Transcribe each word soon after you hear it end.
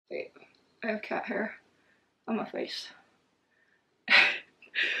I have cat hair on my face.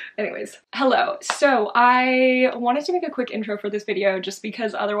 Anyways, hello. So I wanted to make a quick intro for this video just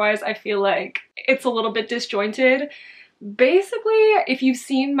because otherwise I feel like it's a little bit disjointed. Basically, if you've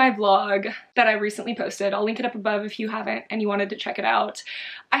seen my vlog that I recently posted, I'll link it up above if you haven't and you wanted to check it out.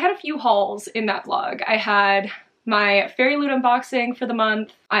 I had a few hauls in that vlog. I had my fairyloot unboxing for the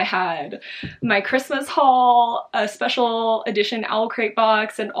month. I had my Christmas haul, a special edition owlcrate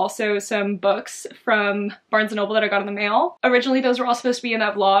box, and also some books from Barnes&Noble that I got in the mail. Originally those were all supposed to be in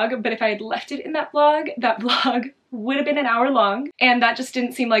that vlog, but if I had left it in that vlog would have been an hour long, and that just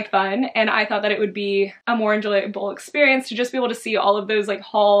didn't seem like fun, and I thought that it would be a more enjoyable experience to just be able to see all of those like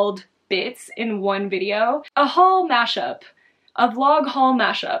hauled bits in one video. A haul mashup. A vlog haul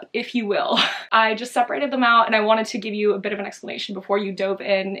mashup, if you will. I just separated them out and I wanted to give you a bit of an explanation before you dove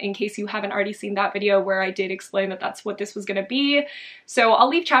in case you haven't already seen that video where I did explain that that's what this was gonna be. So I'll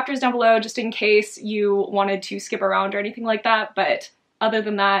leave chapters down below just in case you wanted to skip around or anything like that, but other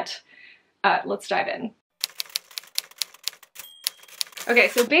than that, let's dive in. Okay,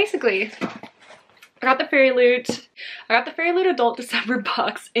 so basically, I got the fairyloot adult December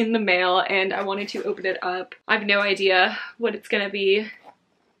box in the mail and I wanted to open it up. I have no idea what it's gonna be,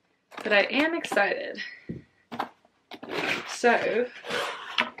 but I am excited. So,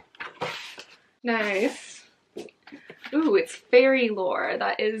 nice. Ooh, it's fairy lore.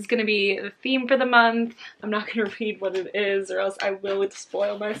 That is gonna be the theme for the month. I'm not gonna read what it is or else I will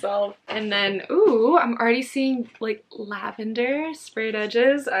spoil myself. And then, ooh, I'm already seeing like lavender sprayed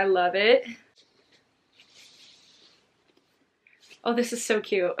edges. I love it. Oh, this is so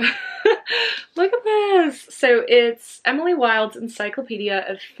cute. Look at this. So it's Emily Wilde's Encyclopedia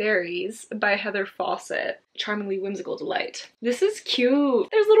of Fairies by Heather Fawcett. Charmingly whimsical delight. This is cute.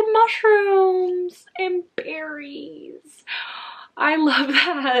 There's little mushrooms and berries. I love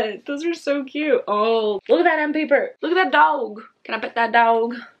that. Those are so cute. Oh, look at that end paper. Look at that dog. Can I pet that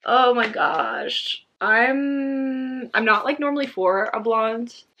dog? Oh my gosh. I'm not like normally for a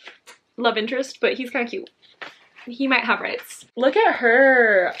blonde love interest, but he's kind of cute. He might have rights. Look at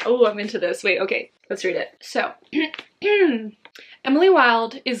her. Oh, I'm into this. Wait, okay, let's read it. So, Emily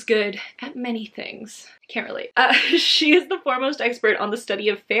Wilde is good at many things. Can't relate. She is the foremost expert on the study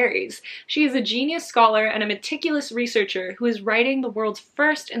of fairies. She is a genius scholar and a meticulous researcher who is writing the world's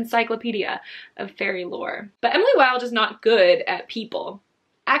first encyclopedia of fairy lore. But Emily Wilde is not good at people.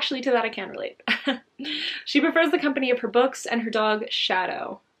 Actually, to that I can relate. She prefers the company of her books and her dog,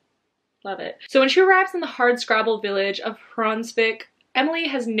 Shadow. Love it. So when she arrives in the hardscrabble village of Hronsvik, Emily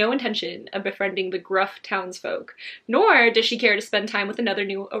has no intention of befriending the gruff townsfolk, nor does she care to spend time with another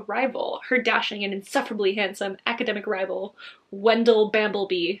new arrival, her dashing and insufferably handsome academic rival, Wendell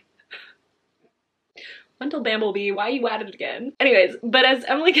Bamblebee. Wendell Bamblebee, why you at it again? Anyways, but as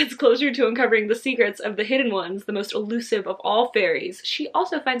Emily gets closer to uncovering the secrets of the hidden ones, the most elusive of all fairies, she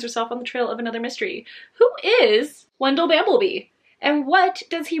also finds herself on the trail of another mystery. Who is Wendell Bamblebee? And what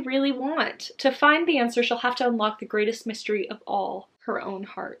does he really want? To find the answer, she'll have to unlock the greatest mystery of all, her own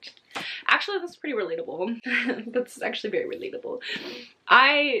heart. Actually, that's pretty relatable. That's actually very relatable.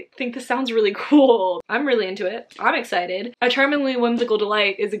 I think this sounds really cool. I'm really into it. I'm excited. A charmingly whimsical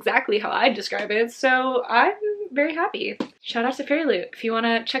delight is exactly how I'd describe it, so I'm very happy. Shout out to Fairyloot. If you want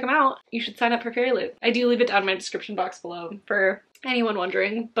to check them out, you should sign up for Fairyloot. I do leave it down in my description box below for anyone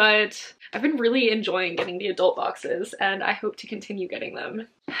wondering, but I've been really enjoying getting the adult boxes and I hope to continue getting them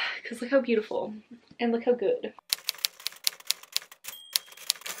because look how beautiful and look how good.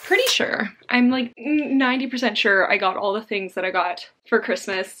 Pretty sure, I'm like 90% sure I got all the things that I got for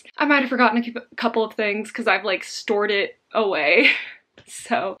Christmas. I might have forgotten a couple of things because I've like stored it away.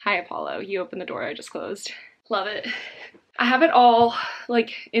 So, hi Apollo, you opened the door I just closed. Love it. I have it all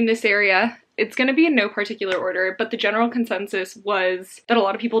like in this area. It's gonna be in no particular order, but the general consensus was that a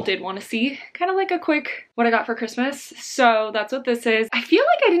lot of people did want to see kind of like a quick what I got for Christmas. So that's what this is. I feel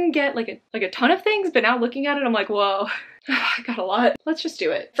like I didn't get like a ton of things, but now looking at it, I'm like, whoa, I got a lot. Let's just do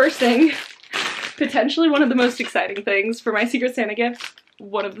it. First thing, potentially one of the most exciting things for my Secret Santa gift,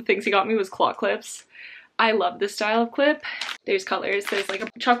 one of the things he got me was claw clips. I love this style of clip. There's colors. There's like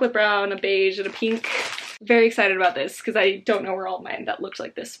a chocolate brown, a beige, and a pink. Very excited about this because I don't know where all mine that looked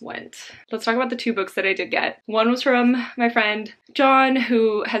like this went. Let's talk about the two books that I did get. One was from my friend John,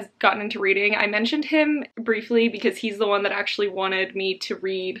 who has gotten into reading. I mentioned him briefly because he's the one that actually wanted me to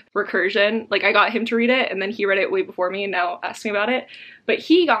read Recursion. Like I got him to read it and then he read it way before me and now asked me about it. But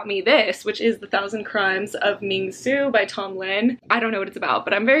he got me this, which is The Thousand Crimes of Ming Su by Tom Lin. I don't know what it's about,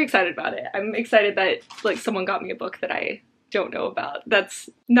 but I'm very excited about it. I'm excited that like someone got me a book that I don't know about. That's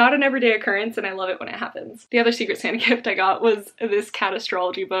not an everyday occurrence, and I love it when it happens. The other Secret Santa gift I got was this cat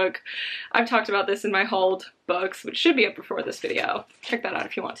astrology book. I've talked about this in my hauled books, which should be up before this video. Check that out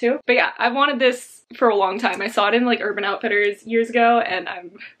if you want to. But yeah, I've wanted this for a long time. I saw it in like Urban Outfitters years ago, and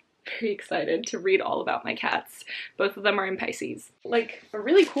I'm very excited to read all about my cats. Both of them are in Pisces. Like, a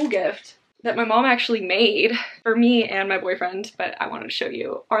really cool gift that my mom actually made for me and my boyfriend, but I wanted to show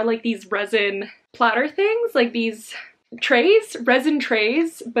you, are like these resin platter things, like these trays, resin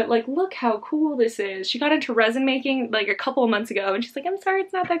trays, but like look how cool this is. She got into resin making like a couple of months ago, and she's like, I'm sorry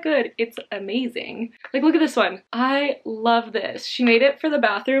it's not that good. It's amazing. Like, look at this one. I love this. She made it for the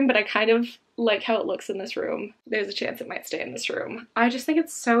bathroom, but I kind of like how it looks in this room. There's a chance it might stay in this room. I just think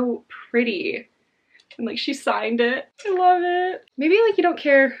it's so pretty. And like, she signed it. I love it. Maybe like you don't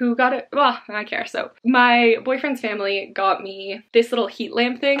care who got it. Well, I care. So my boyfriend's family got me this little heat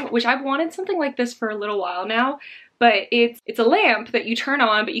lamp thing, which I've wanted something like this for a little while now. But it's a lamp that you turn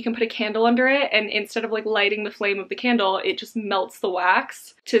on, but you can put a candle under it, and instead of like lighting the flame of the candle, it just melts the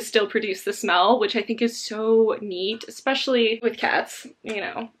wax to still produce the smell, which I think is so neat, especially with cats, you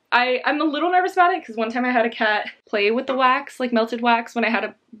know. I'm a little nervous about it because one time I had a cat play with the wax, like melted wax, when I had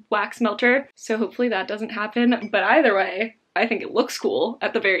a wax melter, so hopefully that doesn't happen. But either way, I think it looks cool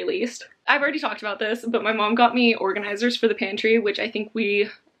at the very least. I've already talked about this, but my mom got me organizers for the pantry, which I think we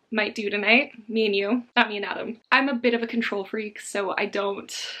might do tonight. Me and you, not me and Adam. I'm a bit of a control freak, so I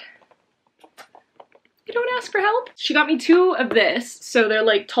don't ask for help. She got me 2 of this, so they're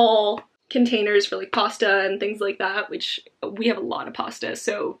like tall containers for like pasta and things like that, which we have a lot of pasta,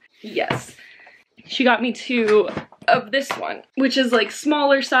 so yes. She got me 2 of this one, which is like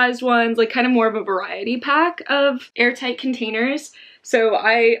smaller sized ones, like kind of more of a variety pack of airtight containers. So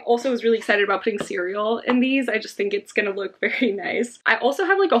I also was really excited about putting cereal in these. I just think it's gonna look very nice. I also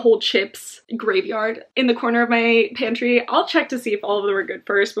have like a whole chips graveyard in the corner of my pantry. I'll check to see if all of them are good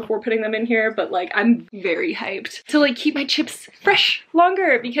first before putting them in here, but like I'm very hyped to like keep my chips fresh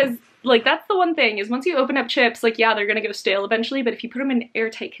longer, because like that's the one thing is once you open up chips, like yeah, they're gonna go stale eventually, but if you put them in an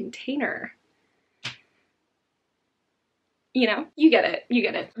airtight container, you know, you get it, you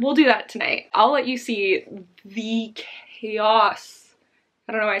get it. We'll do that tonight. I'll let you see the chaos.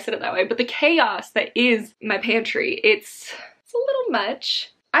 I don't know why I said it that way, but the chaos that is my pantry. It's a little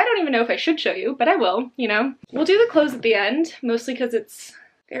much. I don't even know if I should show you, but I will, you know. We'll do the clothes at the end, mostly because it's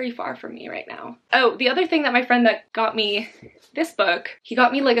very far from me right now. Oh, the other thing that my friend that got me this book, he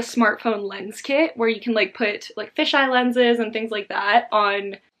got me like a smartphone lens kit where you can like put like fisheye lenses and things like that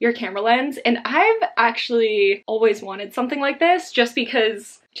on your camera lens, and I've actually always wanted something like this just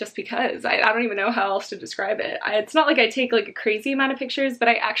because I don't even know how else to describe it. It's not like I take like a crazy amount of pictures, but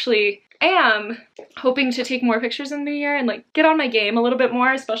I actually am hoping to take more pictures in the year and like get on my game a little bit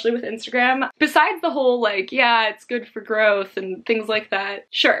more, especially with Instagram. Besides the whole like, yeah, it's good for growth and things like that.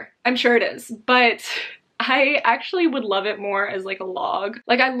 Sure, I'm sure it is, but I actually would love it more as like a log.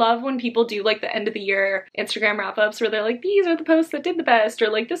 Like I love when people do like the end of the year Instagram wrap-ups where they're like, these are the posts that did the best, or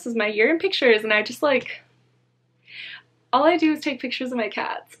like this is my year in pictures, and I just like, all I do is take pictures of my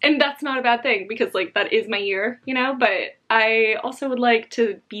cats. And that's not a bad thing because like that is my year, you know, but I also would like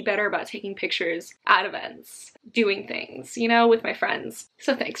to be better about taking pictures at events, doing things, you know, with my friends.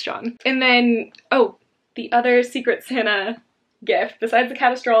 So thanks, John. And then, oh, the other Secret Santa gift, besides the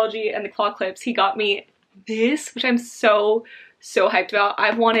cat astrology and the claw clips, he got me this, which I'm so hyped about.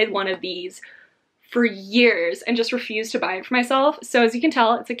 I've wanted one of these for years and just refused to buy it for myself. So as you can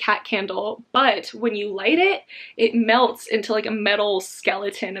tell, it's a cat candle, but when you light it, it melts into like a metal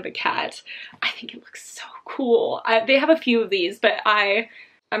skeleton of a cat. I think it looks so cool. They have a few of these, but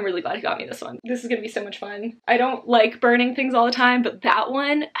I'm really glad he got me this one. This is gonna be so much fun. I don't like burning things all the time, but that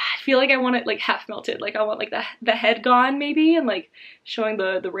one, I feel like I want it like half melted. Like I want like the head gone maybe, and like showing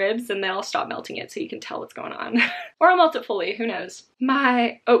the ribs, and then I'll stop melting it so you can tell what's going on. Or I'll melt it fully, who knows.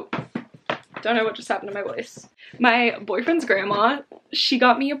 Don't know what just happened to my voice. My boyfriend's grandma, she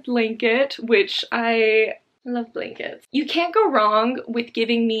got me a blanket, which I love blankets. You can't go wrong with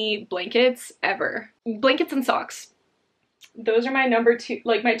giving me blankets ever. Blankets and socks. Those are my number 2,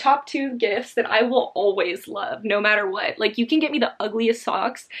 like my top 2 gifts that I will always love no matter what. Like you can get me the ugliest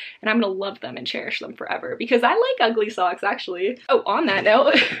socks and I'm gonna love them and cherish them forever because I like ugly socks actually. Oh, on that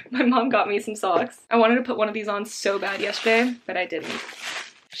note, my mom got me some socks. I wanted to put one of these on so bad yesterday, but I didn't.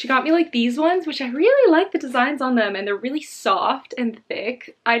 She got me like these ones, which I really like the designs on them, and they're really soft and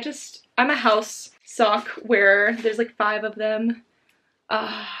thick. I'm a house sock wearer. There's like 5 of them.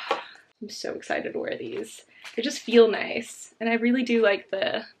 I'm so excited to wear these. They just feel nice, and I really do like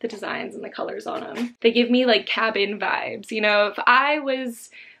the designs and the colors on them. They give me like cabin vibes, you know? If I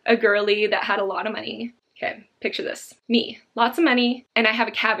was a girly that had a lot of money, Okay, picture this. Me, lots of money, and I have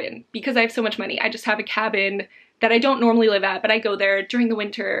a cabin. Because I have so much money, I just have a cabin that I don't normally live at, but I go there during the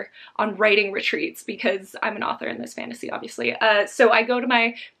winter on writing retreats because I'm an author in this fantasy, obviously. So I go to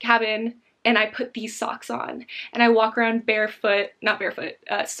my cabin and I put these socks on and I walk around barefoot, not barefoot,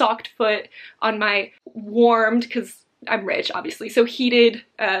 socked foot on my warmed, because I'm rich, obviously, so heated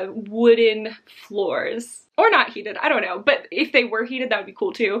wooden floors. Or not heated, I don't know, but if they were heated, that would be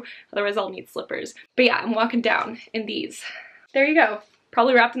cool too. Otherwise I'll need slippers. But yeah, I'm walking down in these. There you go.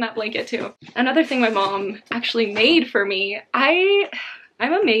 Probably wrapped in that blanket too. Another thing my mom actually made for me, I'm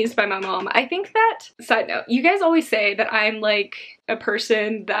amazed by my mom. I think that, side note, you guys always say that I'm like a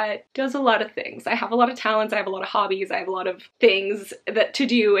person that does a lot of things. I have a lot of talents, I have a lot of hobbies, I have a lot of things that to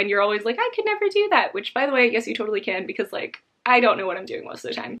do, and you're always like, I could never do that, which by the way, yes, you totally can, because like, I don't know what I'm doing most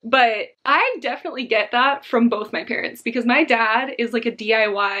of the time. But I definitely get that from both my parents, because my dad is like a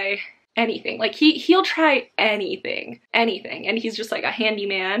DIY anything. Like he'll try anything, and he's just like a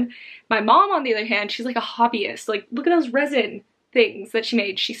handyman. My mom, on the other hand, she's like a hobbyist. Like, look at those resin things that she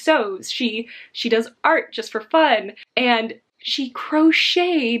made. She sews, she does art just for fun, and she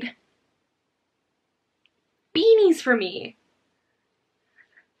crocheted beanies for me.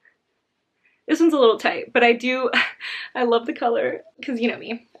 This one's a little tight, but I love the color, because you know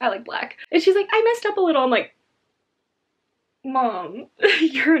me, I like black. And she's like, I messed up a little. I'm like, Mom,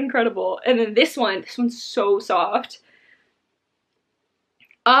 you're incredible. And then this one's so soft.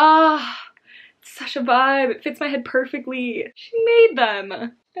 Ah, it's such a vibe. It fits my head perfectly. She made them.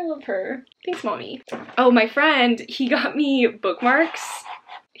 I love her. Thanks, Mommy. Oh, my friend, he got me bookmarks.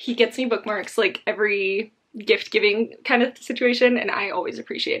 He gets me bookmarks like every gift giving kind of situation, and I always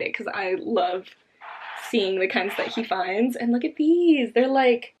appreciate it because I love seeing the kinds that he finds. And look at these. They're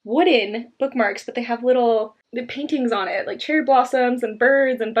like wooden bookmarks, but they have little paintings on it, like cherry blossoms and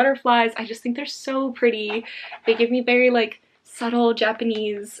birds and butterflies. I just think they're so pretty. They give me very like subtle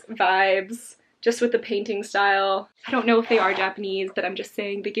Japanese vibes just with the painting style. I don't know if they are Japanese, but I'm just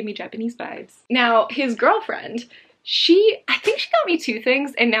saying they give me Japanese vibes. Now, his girlfriend, I think she got me two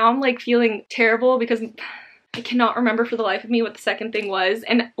things, and now I'm like feeling terrible because I cannot remember for the life of me what the second thing was,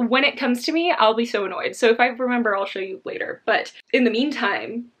 and when it comes to me, I'll be so annoyed. So if I remember, I'll show you later. But in the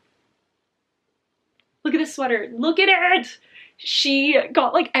meantime, look at this sweater. Look at it! She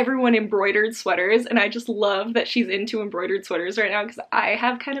got like everyone embroidered sweaters, and I just love that she's into embroidered sweaters right now because I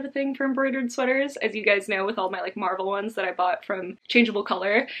have kind of a thing for embroidered sweaters, as you guys know, with all my like Marvel ones that I bought from Changeable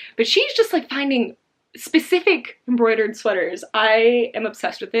Color. But she's just like finding specific embroidered sweaters. I am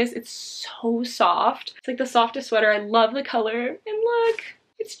obsessed with this. It's so soft. It's like the softest sweater. I love the color. And look,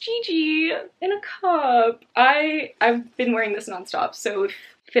 it's Gigi in a cup. I've been wearing this nonstop, so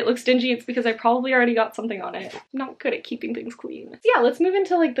if it looks dingy, it's because I probably already got something on it. I'm not good at keeping things clean. So yeah, let's move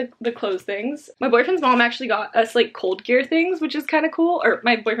into like the clothes things. My boyfriend's mom actually got us like cold gear things, which is kind of cool. Or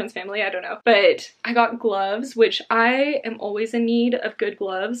my boyfriend's family, I don't know. But I got gloves, which I am always in need of good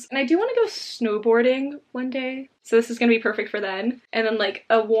gloves. And I do want to go snowboarding one day, so this is gonna be perfect for then. And then like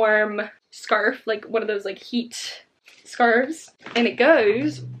a warm scarf, like one of those like heat scarves. And it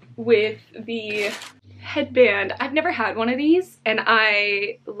goes with the headband. I've never had one of these, and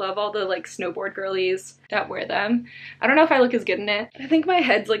I love all the like snowboard girlies that wear them. I don't know if I look as good in it. I think my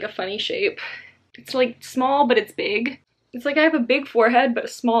head's like a funny shape. It's like small, but it's big. It's like I have a big forehead, but a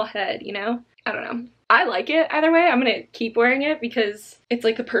small head, you know? I don't know. I like it either way. I'm gonna keep wearing it because it's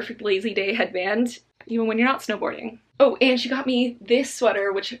like the perfect lazy day headband, even when you're not snowboarding. Oh, and she got me this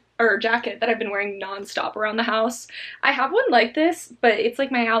sweater, or jacket that I've been wearing nonstop around the house. I have one like this, but it's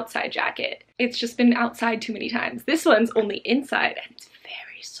like my outside jacket. It's just been outside too many times. This one's only inside, and it's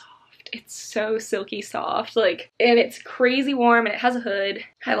very soft. It's so silky soft, like, and it's crazy warm, and it has a hood.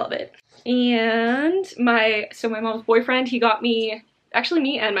 I love it. And my mom's boyfriend, he got me, actually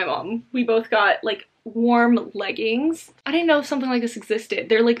me and my mom, we both got like warm leggings. I didn't know if something like this existed.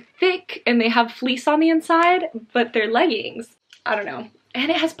 They're like thick and they have fleece on the inside, but they're leggings. I don't know. And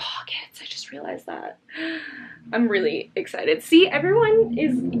it has pockets. I just realized that. I'm really excited. See, everyone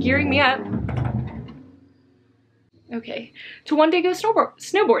is gearing me up. Okay, to one day go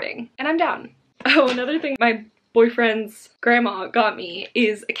snowboarding, and I'm down. Oh, another thing my boyfriend's grandma got me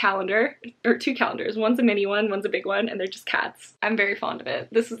is a calendar, or two calendars. One's a mini one, one's a big one, and they're just cats. I'm very fond of it.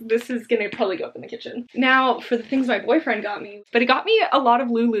 This is gonna probably go up in the kitchen. Now for the things my boyfriend got me, but he got me a lot of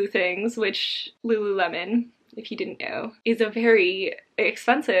Lulu things, which Lululemon, if you didn't know, is a very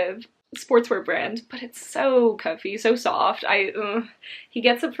expensive sportswear brand, but it's so comfy, so soft. He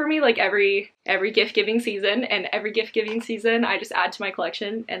gets it for me like every gift giving season, and every gift giving season I just add to my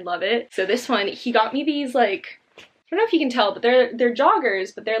collection and love it. So this one, he got me these like, I don't know if you can tell, but they're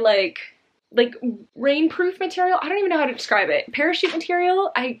joggers, but they're like like rainproof material. I don't even know how to describe it. Parachute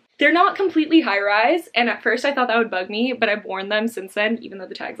material. They're not completely high rise, and at first I thought that would bug me, but I've worn them since then, even though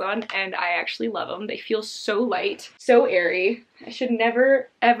the tag's on, and I actually love them. They feel so light, so airy. I should never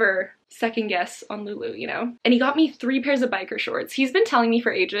ever second guess on Lulu, you know? And he got me 3 pairs of biker shorts. He's been telling me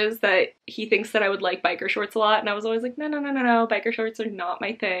for ages that he thinks that I would like biker shorts a lot, and I was always like, no, no, no, no, no, biker shorts are not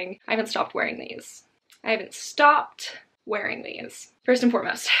my thing. I haven't stopped wearing these. I haven't stopped wearing these. First and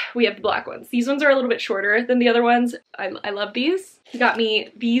foremost, we have the black ones. These ones are a little bit shorter than the other ones. I love these. He got me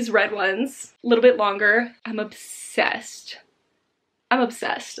these red ones, a little bit longer. I'm obsessed. I'm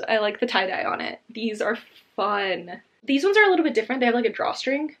obsessed. I like the tie-dye on it. These are fun. These ones are a little bit different. They have like a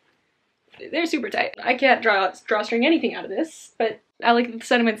drawstring. They're super tight. I can't drawstring anything out of this, but I like the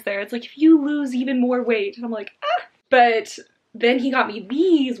sentiments there. It's like, if you lose even more weight, and I'm like, ah. But then he got me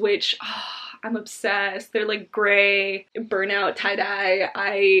these, which, I'm obsessed. They're like gray, burnout tie-dye.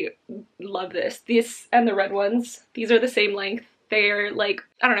 I love this. This and the red ones, these are the same length. They're like,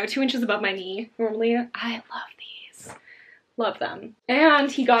 I don't know, 2 inches above my knee normally. I love these. Love them.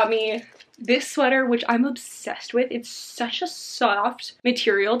 And he got me this sweater, which I'm obsessed with. It's such a soft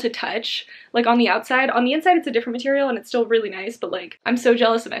material to touch, like on the outside. On the inside, it's a different material and it's still really nice, but like, I'm so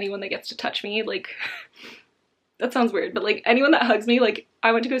jealous of anyone that gets to touch me. Like, that sounds weird, but like anyone that hugs me, like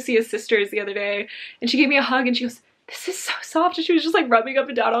I went to go see his sisters the other day and she gave me a hug and she goes, this is so soft, and she was just like rubbing up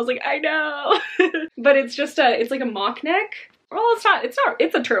and down. I was like, I know. But it's just it's like a mock neck. Well, it's not,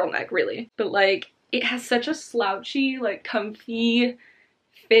 it's a turtleneck really, but like it has such a slouchy, like comfy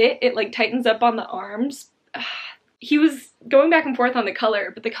fit. It like tightens up on the arms. He was going back and forth on the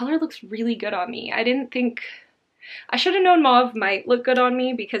color, but the color looks really good on me. I didn't think, I should have known mauve might look good on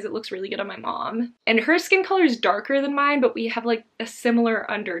me because it looks really good on my mom. And her skin color is darker than mine, but we have like a similar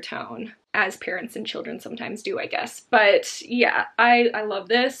undertone, as parents and children sometimes do, I guess. But yeah, I love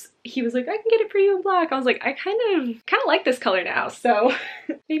this. He was like, I can get it for you in black. I was like, I kind of like this color now, so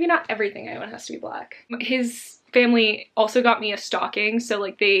maybe not everything I own has to be black. His family also got me a stocking, so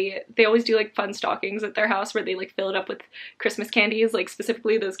like they always do like fun stockings at their house where they like fill it up with Christmas candies, like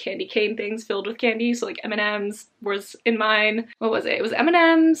specifically those candy cane things filled with candy. So like M&Ms was in mine. What was it? It was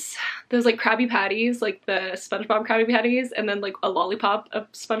M&Ms, those like Krabby Patties, like the SpongeBob Krabby Patties, and then like a lollipop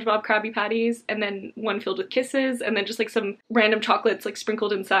of SpongeBob Krabby Patties, and then one filled with kisses, and then just like some random chocolates like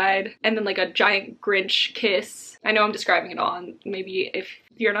sprinkled inside, and then like a giant Grinch kiss. I know I'm describing it all, and maybe if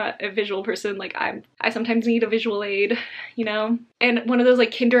you're not a visual person, like I sometimes need a visual aid, you know? And one of those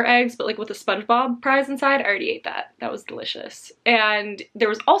like Kinder eggs, but like with a SpongeBob prize inside. I already ate that. That was delicious. And there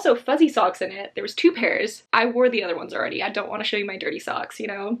was also fuzzy socks in it. There was 2 pairs. I wore the other ones already. I don't want to show you my dirty socks, you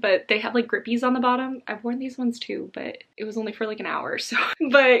know? But they have like grippies on the bottom. I've worn these ones too, but it was only for like an hour, so.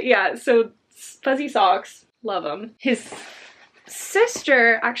 But yeah, so fuzzy socks, love them. His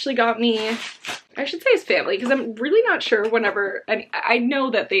sister actually got me, I should say his family, because I'm really not sure whenever, I know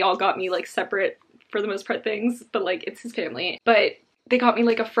that they all got me like separate for the most part things, but like it's his family. But they got me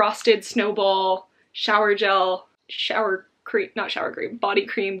like a frosted snowball shower gel, body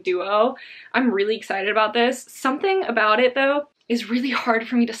cream duo. I'm really excited about this. Something about it though is really hard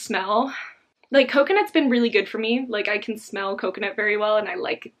for me to smell. Like coconut's been really good for me. Like I can smell coconut very well and I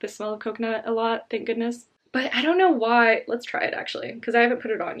like the smell of coconut a lot, thank goodness. But I don't know why. Let's try it actually, because I haven't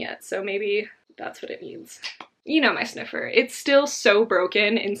put it on yet, so maybe that's what it needs. You know my sniffer. It's still so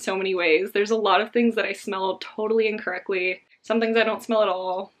broken in so many ways. There's a lot of things that I smell totally incorrectly. Some things I don't smell at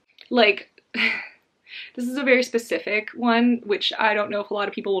all. Like, this is a very specific one, which I don't know if a lot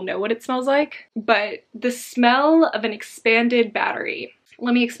of people will know what it smells like, but the smell of an expanded battery.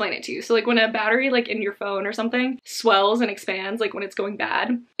 Let me explain it to you. So like when a battery like in your phone or something swells and expands, like when it's going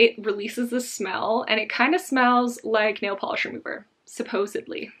bad, it releases this smell and it kind of smells like nail polish remover,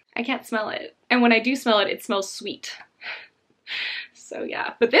 supposedly. I can't smell it. And when I do smell it, it smells sweet. So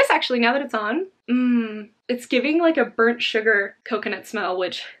yeah, but this actually, now that it's on, it's giving like a burnt sugar coconut smell,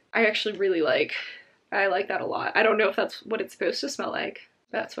 which I actually really like. I like that a lot. I don't know if that's what it's supposed to smell like.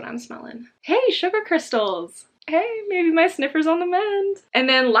 That's what I'm smelling. Hey, sugar crystals. Hey, maybe my sniffer's on the mend. And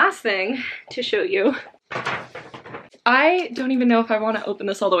then last thing to show you, I don't even know if I want to open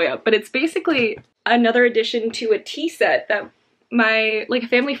this all the way up, but it's basically another addition to a tea set that my, like a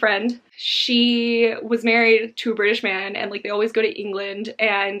family friend, she was married to a British man and like they always go to England,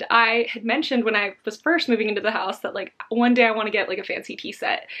 and I had mentioned when I was first moving into the house that like one day I want to get like a fancy tea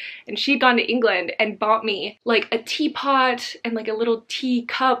set, and she'd gone to England and bought me like a teapot and like a little tea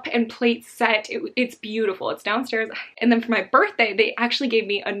cup and plate set. It's beautiful. It's downstairs. And then for my birthday they actually gave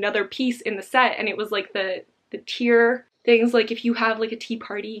me another piece in the set, and it was like the tier things. Like if you have like a tea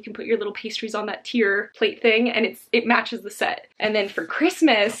party, you can put your little pastries on that tier plate thing and it matches the set. And then for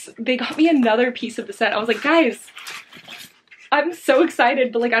Christmas, they got me another piece of the set. I was like, guys, I'm so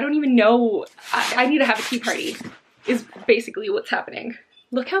excited, but like I don't even know. I need to have a tea party is basically what's happening.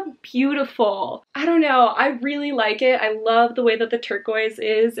 Look how beautiful. I don't know, I really like it. I love the way that the turquoise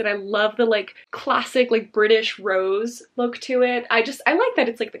is, and I love the like classic like British rose look to it. I like that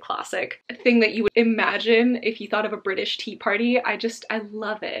it's like the classic thing that you would imagine if you thought of a British tea party. I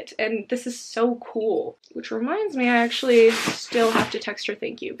love it, and this is so cool. Which reminds me, I actually still have to text her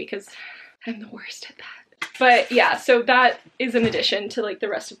thank you because I'm the worst at that. But yeah, so that is an addition to like the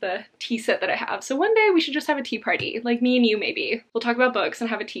rest of the tea set that I have. So one day we should just have a tea party, like me and you maybe. We'll talk about books and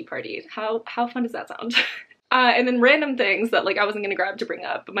have a tea party. How fun does that sound? And then random things that like I wasn't gonna grab to bring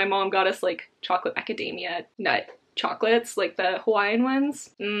up, but my mom got us like chocolate macadamia nut chocolates, like the Hawaiian ones.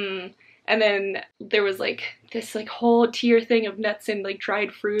 And then there was like this like whole tier thing of nuts and like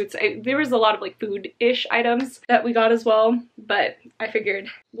dried fruits. There was a lot of like food-ish items that we got as well, but I figured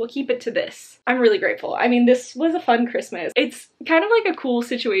we'll keep it to this. I'm really grateful. I mean, this was a fun Christmas. It's kind of like a cool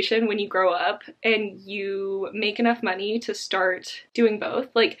situation when you grow up and you make enough money to start doing both.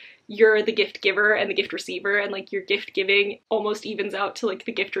 Like you're the gift giver and the gift receiver, and like your gift giving almost evens out to like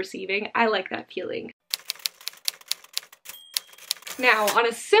the gift receiving. I like that feeling. Now, on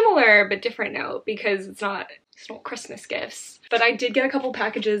a similar but different note, because it's not Christmas gifts, but I did get a couple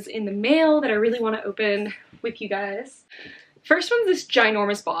packages in the mail that I really want to open with you guys. First one's this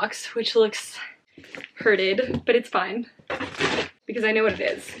ginormous box, which looks hurted, but it's fine because I know what it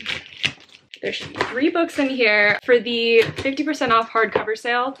is. There's 3 books in here. For the 50% off hardcover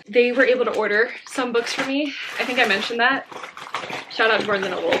sale, they were able to order some books for me. I think I mentioned that. Shout out to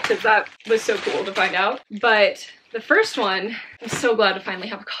Barnes&noble, because that was so cool to find out. But the first one, I'm so glad to finally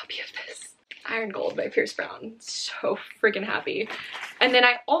have a copy of this. Iron Gold by Pierce Brown. So freaking happy. And then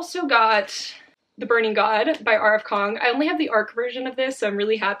I also got The Burning God by R.F. Kong. I only have the ARC version of this, so I'm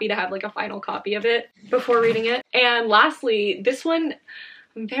really happy to have like a final copy of it before reading it. And lastly, this one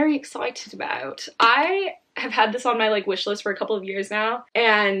I'm very excited about. I have had this on my like wish list for a couple of years now,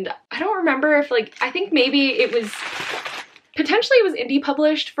 and I don't remember if like, I think maybe it was potentially it was indie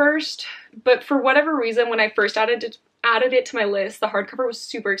published first, but for whatever reason when I first added it to my list, the hardcover was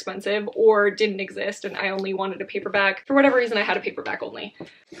super expensive or didn't exist, and I only wanted a paperback. For whatever reason, I had a paperback only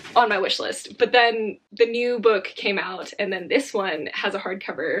on my wish list. But then the new book came out, and then this one has a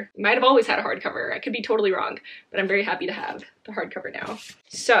hardcover. Might have always had a hardcover. I could be totally wrong, but I'm very happy to have the hardcover now.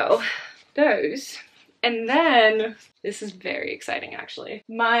 So those. And then, this is very exciting actually.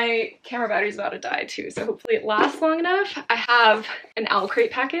 My camera battery's about to die too, so hopefully it lasts long enough. I have an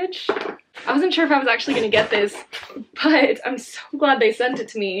owlcrate package. I wasn't sure if I was actually gonna get this, but I'm so glad they sent it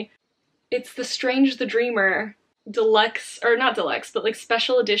to me. It's the Strange the Dreamer deluxe, or not deluxe, but like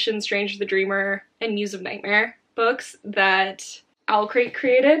special edition Strange the Dreamer and Muse of Nightmare books that owlcrate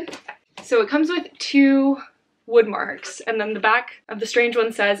created. So it comes with 2 wood marks, and then the back of the strange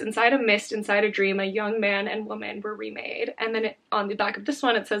one says, "Inside a mist, inside a dream, a young man and woman were remade." And then on the back of this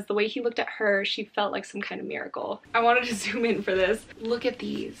one it says, "The way he looked at her, she felt like some kind of miracle." I wanted to zoom in for this. Look at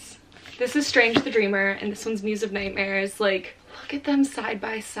these. This is Strange the Dreamer, and this one's Muse of Nightmares. Like, look at them side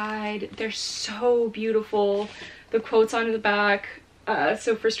by side. They're so beautiful. The quotes on the back.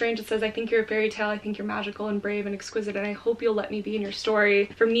 So for Strange it says, "I think you're a fairy tale, I think you're magical and brave and exquisite, and I hope you'll let me be in your story."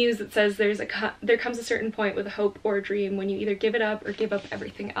 For Muse it says, there comes a certain point with a hope or a dream when you either give it up or give up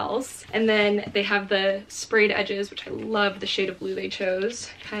everything else." And then they have the sprayed edges, which I love the shade of blue they chose.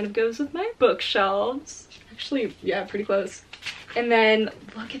 Kind of goes with my bookshelves. Actually, yeah, pretty close. And then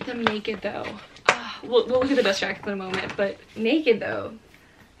look at them naked though. We'll look at the dust jackets in a moment, but naked though.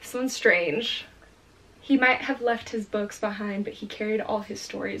 This one's Strange. He might have left his books behind, but he carried all his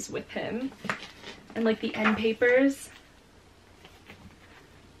stories with him. And like the end papers.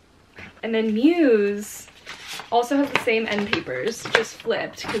 And then Muse also has the same end papers, just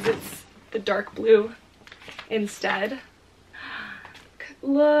flipped, because it's the dark blue instead.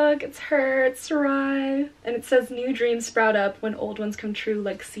 Look, it's her, it's Sarai. And it says, "New dreams sprout up when old ones come true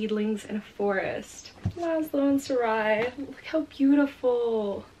like seedlings in a forest." Laszlo and Sarai. Look how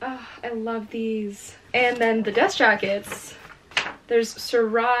beautiful. Oh, I love these. And then the dust jackets. There's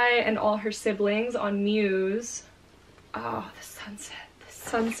Sarai and all her siblings on Muse. Oh, the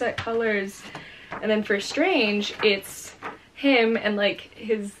sunset colors. And then for Strange, it's him and like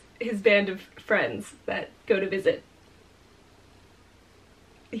his band of friends that go to visit.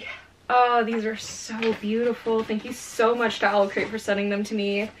 Yeah. Oh, these are so beautiful. Thank you so much to owlcrate for sending them to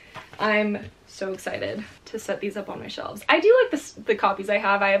me. I'm so excited to set these up on my shelves. I do like the copies I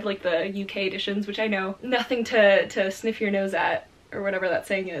have. I have like the UK editions, which I know nothing to sniff your nose at, or whatever that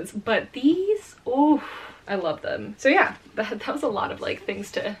saying is, but these, oh, I love them. So yeah, that was a lot of like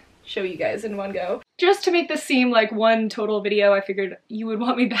things to show you guys in one go. Just to make this seem like one total video, I figured you would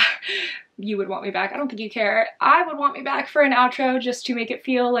want me back. You would want me back. I don't think you care. I would want me back for an outro just to make it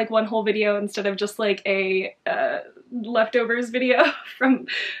feel like one whole video instead of just like a leftovers video from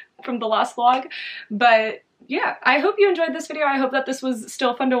the last vlog. But yeah, I hope you enjoyed this video. I hope that this was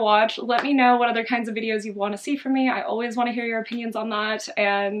still fun to watch. Let me know what other kinds of videos you want to see from me. I always want to hear your opinions on that,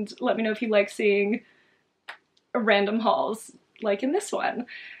 and let me know if you like seeing random hauls like in this one.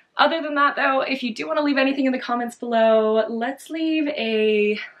 Other than that though, if you do want to leave anything in the comments below, let's leave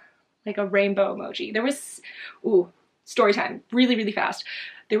a rainbow emoji. There was, ooh, story time, really, really fast.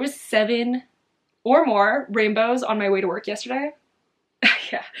 There was 7 or more rainbows on my way to work yesterday.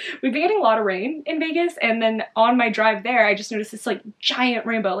 Yeah, we've been getting a lot of rain in Vegas, and then on my drive there, I just noticed this like giant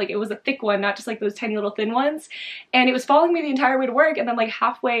rainbow. Like, it was a thick one, not just like those tiny little thin ones. And it was following me the entire way to work, and then like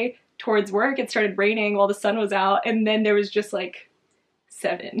halfway towards work, it started raining while the sun was out, and then there was just like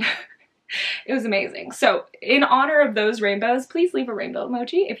 7. It was amazing. So in honor of those rainbows, please leave a rainbow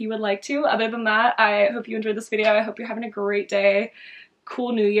emoji if you would like to. Other than that, I hope you enjoyed this video. I hope you're having a great day,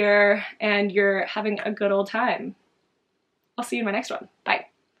 cool new year, and you're having a good old time. I'll see you in my next one. Bye.